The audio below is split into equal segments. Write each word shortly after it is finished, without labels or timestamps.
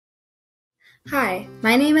Hi,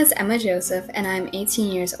 my name is Emma Joseph and I'm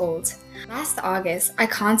 18 years old. Last August, I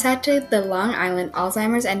contacted the Long Island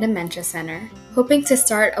Alzheimer's and Dementia Center, hoping to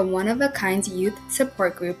start a one-of-a-kind youth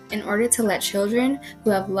support group in order to let children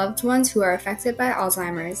who have loved ones who are affected by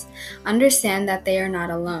Alzheimer's understand that they are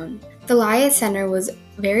not alone. The Lyot Center was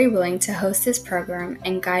very willing to host this program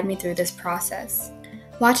and guide me through this process.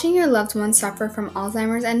 Watching your loved ones suffer from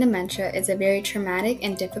Alzheimer's and dementia is a very traumatic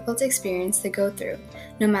and difficult experience to go through,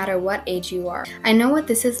 no matter what age you are. I know what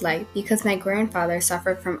this is like because my grandfather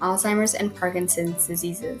suffered from Alzheimer's and Parkinson's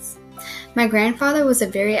diseases. My grandfather was a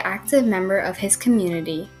very active member of his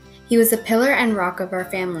community. He was a pillar and rock of our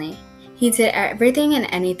family. He did everything and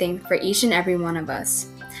anything for each and every one of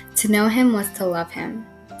us. To know him was to love him.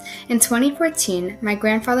 In 2014, my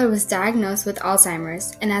grandfather was diagnosed with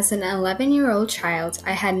Alzheimer's, and as an 11-year-old child,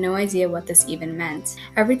 I had no idea what this even meant.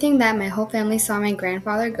 Everything that my whole family saw my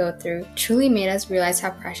grandfather go through truly made us realize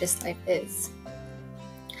how precious life is.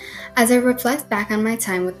 As I reflect back on my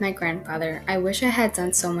time with my grandfather, I wish I had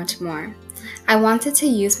done so much more. I wanted to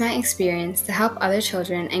use my experience to help other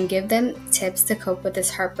children and give them tips to cope with this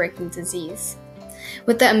heartbreaking disease.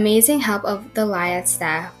 With the amazing help of the Lyot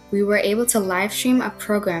staff, we were able to live stream a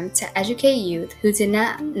program to educate youth who did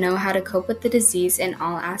not know how to cope with the disease in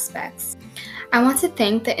all aspects. I want to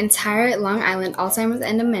thank the entire Long Island Alzheimer's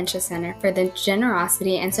and Dementia Center for their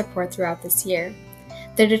generosity and support throughout this year.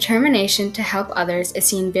 Their determination to help others is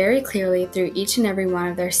seen very clearly through each and every one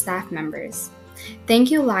of their staff members.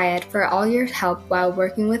 Thank you, Lyot, for all your help while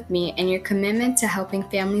working with me and your commitment to helping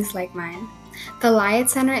families like mine. The Lyot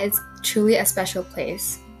Center is truly a special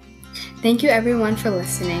place. Thank you everyone for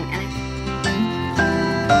listening, and I